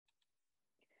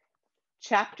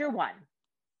Chapter 1.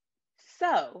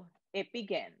 So it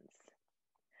begins.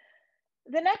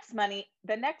 The next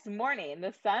morning,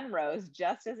 the sun rose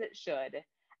just as it should,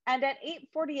 and at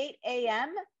 8:48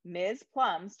 a.m., Ms.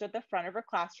 Plum stood at the front of her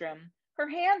classroom, her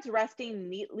hands resting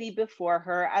neatly before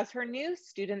her as her new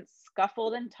students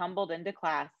scuffled and tumbled into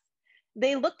class.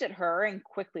 They looked at her and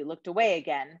quickly looked away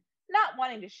again, not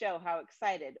wanting to show how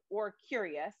excited or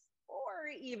curious or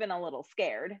even a little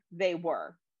scared they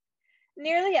were.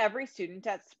 Nearly every student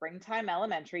at Springtime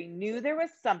Elementary knew there was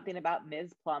something about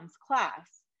Ms. Plum's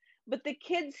class, but the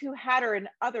kids who had her in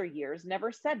other years never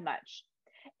said much.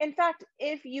 In fact,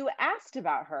 if you asked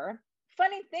about her,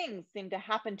 funny things seemed to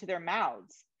happen to their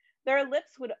mouths. Their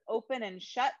lips would open and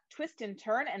shut, twist and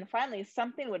turn, and finally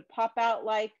something would pop out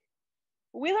like,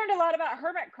 "We learned a lot about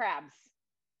hermit crabs."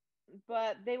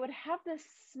 But they would have this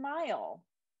smile,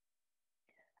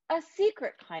 a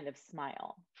secret kind of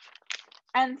smile.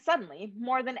 And suddenly,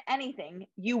 more than anything,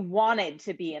 you wanted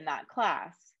to be in that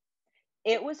class.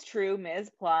 It was true, Ms.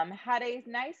 Plum had a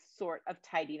nice sort of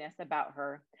tidiness about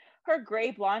her. Her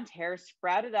gray blonde hair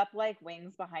sprouted up like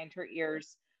wings behind her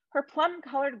ears. Her plum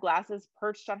colored glasses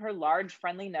perched on her large,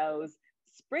 friendly nose,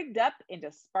 sprigged up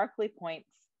into sparkly points.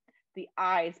 The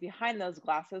eyes behind those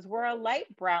glasses were a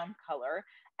light brown color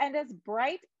and as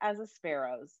bright as a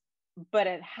sparrow's. But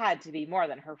it had to be more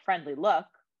than her friendly look,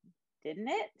 didn't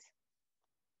it?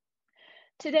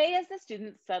 Today, as the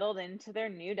students settled into their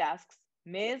new desks,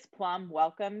 Ms. Plum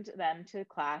welcomed them to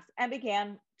class and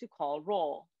began to call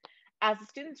roll. As the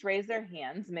students raised their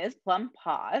hands, Ms. Plum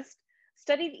paused,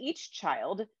 studied each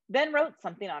child, then wrote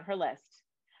something on her list.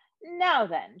 "Now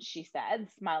then," she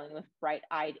said, smiling with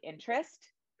bright-eyed interest,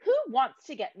 "who wants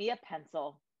to get me a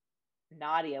pencil?"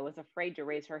 Nadia was afraid to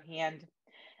raise her hand.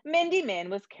 Mindy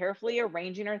Min was carefully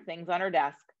arranging her things on her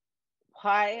desk.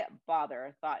 Why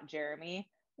bother, thought Jeremy.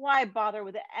 Why bother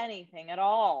with anything at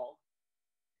all?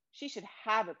 She should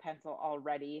have a pencil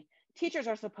already. Teachers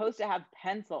are supposed to have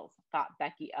pencils, thought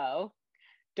Becky O.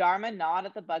 Dharma gnawed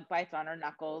at the bug bites on her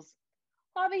knuckles.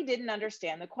 Bobby didn't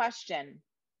understand the question.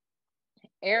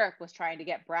 Eric was trying to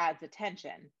get Brad's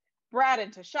attention. Brad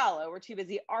and Tashala were too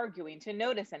busy arguing to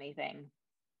notice anything.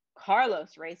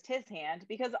 Carlos raised his hand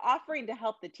because offering to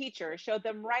help the teacher showed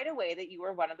them right away that you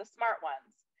were one of the smart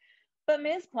ones. But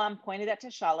Ms. Plum pointed at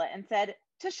Tashala and said,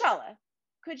 "Tashala,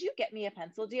 could you get me a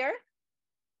pencil, dear?"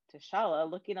 Tashala,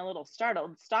 looking a little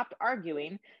startled, stopped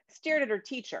arguing, stared at her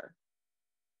teacher.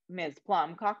 Ms.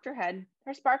 Plum cocked her head,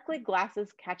 her sparkly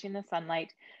glasses catching the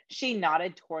sunlight. She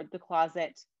nodded toward the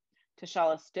closet.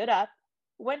 Tashala stood up,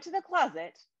 went to the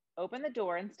closet, opened the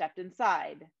door, and stepped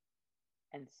inside.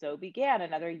 And so began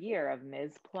another year of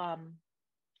Ms. Plum.